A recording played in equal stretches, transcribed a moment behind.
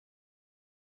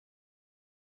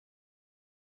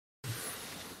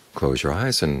close your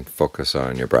eyes and focus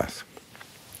on your breath.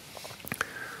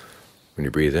 When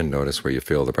you breathe in, notice where you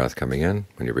feel the breath coming in.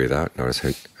 When you breathe out,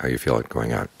 notice how you feel it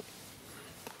going out.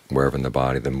 Wherever in the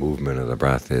body the movement of the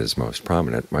breath is most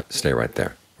prominent, stay right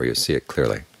there, where you see it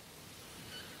clearly.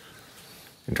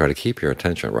 And try to keep your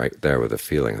attention right there with the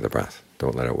feeling of the breath.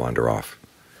 Don't let it wander off.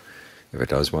 If it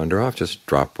does wander off, just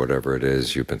drop whatever it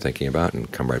is you've been thinking about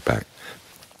and come right back.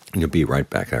 And you'll be right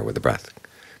back there with the breath,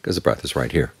 because the breath is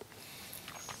right here.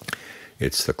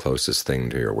 It's the closest thing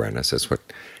to your awareness. It's what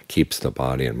keeps the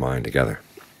body and mind together.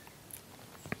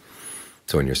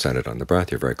 So when you're centered on the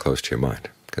breath, you're very close to your mind,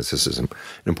 because this is an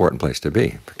important place to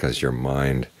be, because your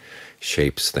mind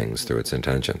shapes things through its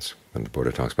intentions. When the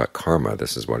Buddha talks about karma,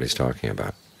 this is what he's talking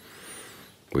about.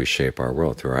 We shape our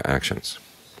world through our actions.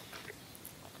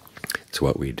 It's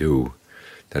what we do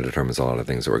that determines a lot of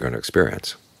things that we're going to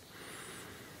experience.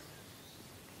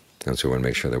 And so we want to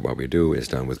make sure that what we do is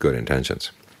done with good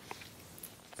intentions,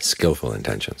 skillful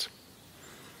intentions.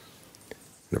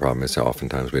 The problem is that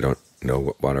oftentimes we don't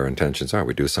know what our intentions are.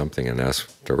 We do something and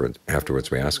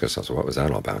afterwards we ask ourselves, well, what was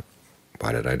that all about?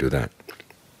 Why did I do that?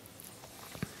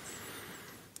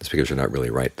 It's because you're not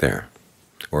really right there.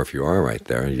 Or if you are right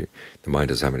there, the mind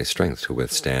doesn't have any strength to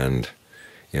withstand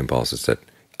impulses that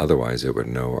otherwise it would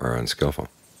know are unskillful.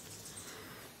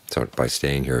 So by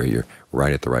staying here, you're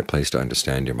right at the right place to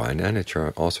understand your mind, and it's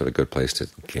also a good place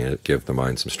to give the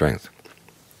mind some strength,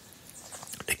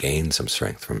 to gain some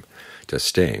strength from just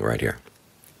staying right here,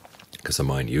 because the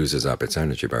mind uses up its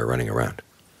energy by running around.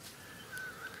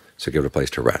 So give it a place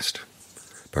to rest,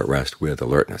 but rest with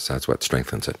alertness. That's what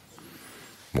strengthens it,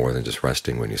 more than just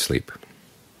resting when you sleep.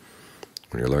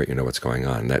 When you're alert, you know what's going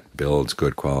on. That builds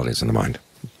good qualities in the mind.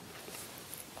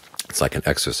 It's like an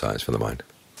exercise for the mind.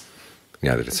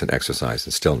 Yeah, that it's an exercise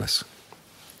in stillness.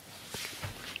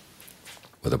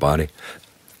 With the body,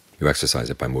 you exercise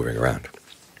it by moving around.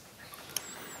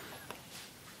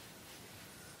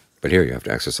 But here you have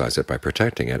to exercise it by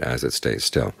protecting it as it stays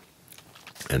still.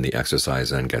 And the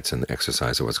exercise then gets in the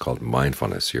exercise of what's called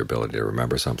mindfulness, your ability to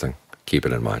remember something, keep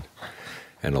it in mind,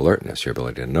 and alertness, your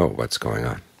ability to know what's going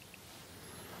on,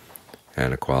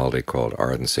 and a quality called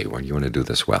ardency, when you want to do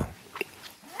this well.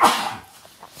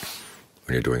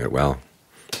 When you're doing it well,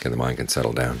 the mind can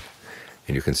settle down,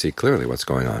 and you can see clearly what's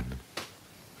going on.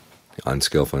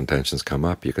 Unskillful intentions come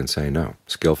up, you can say no.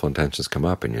 Skillful intentions come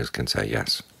up, and you can say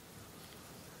yes.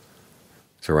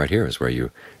 So right here is where you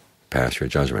pass your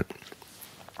judgment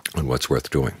on what's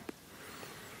worth doing.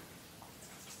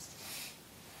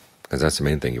 Because that's the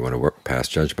main thing you want to pass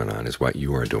judgment on, is what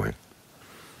you are doing.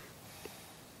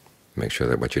 Make sure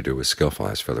that what you do is skillful.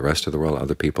 As for the rest of the world,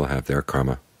 other people have their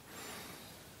karma.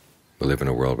 We live in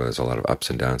a world where there's a lot of ups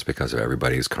and downs because of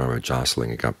everybody's karma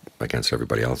jostling against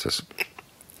everybody else's.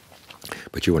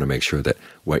 But you want to make sure that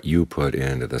what you put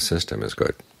into the system is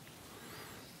good.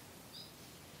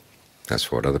 As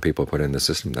for what other people put in the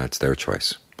system, that's their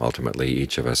choice. Ultimately,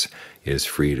 each of us is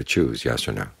free to choose yes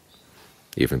or no.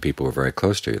 Even people who are very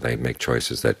close to you, they make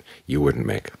choices that you wouldn't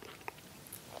make.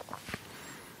 I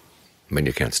mean,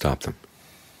 you can't stop them.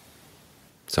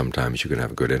 Sometimes you can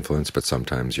have a good influence, but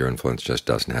sometimes your influence just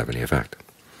doesn't have any effect.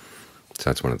 So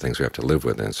that's one of the things we have to live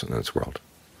with in this world.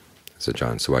 So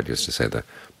John Sawat used to say the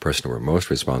person we're most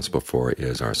responsible for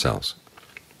is ourselves.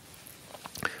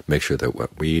 Make sure that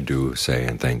what we do, say,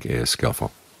 and think is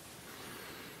skillful.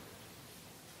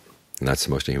 And that's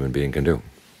the most a human being can do.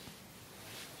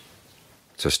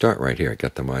 So start right here.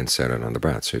 Get the mind centered on the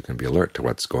breath so you can be alert to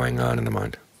what's going on in the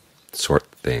mind. Sort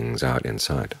things out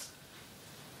inside.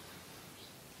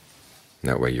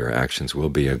 That way your actions will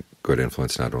be a good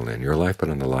influence not only in your life but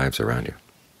on the lives around you.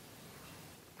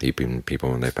 Even people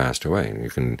when they passed away, and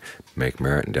you can make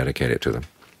merit and dedicate it to them.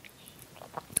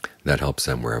 That helps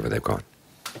them wherever they've gone.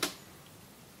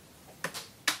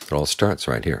 It all starts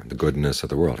right here. The goodness of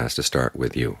the world has to start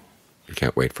with you. You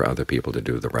can't wait for other people to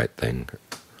do the right thing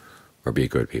or be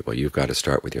good people. You've got to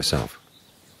start with yourself.